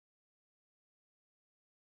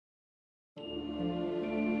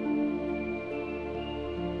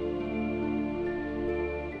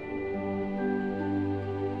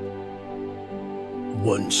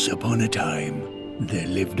Once upon a time, there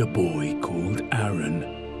lived a boy called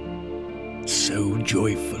Aaron, so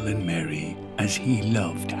joyful and merry as he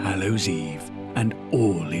loved Hallows Eve and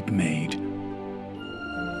all it made.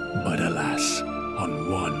 But alas,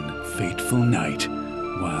 on one fateful night,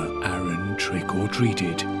 while Aaron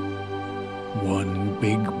trick-or-treated, one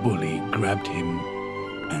big bully grabbed him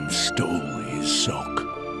and stole his sock.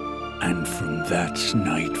 And from that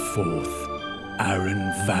night forth,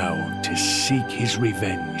 Aaron vowed to seek his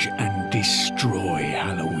revenge and destroy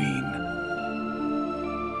Halloween.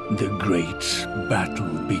 The great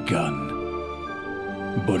battle begun,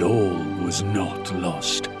 but all was not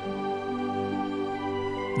lost.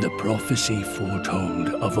 The prophecy foretold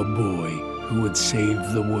of a boy who would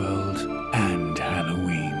save the world and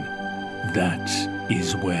Halloween. That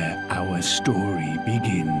is where our story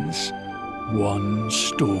begins, one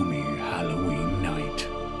stormy Halloween night.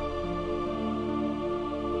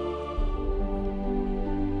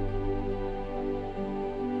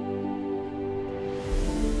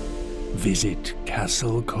 Visit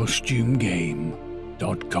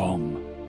castlecostumegame.com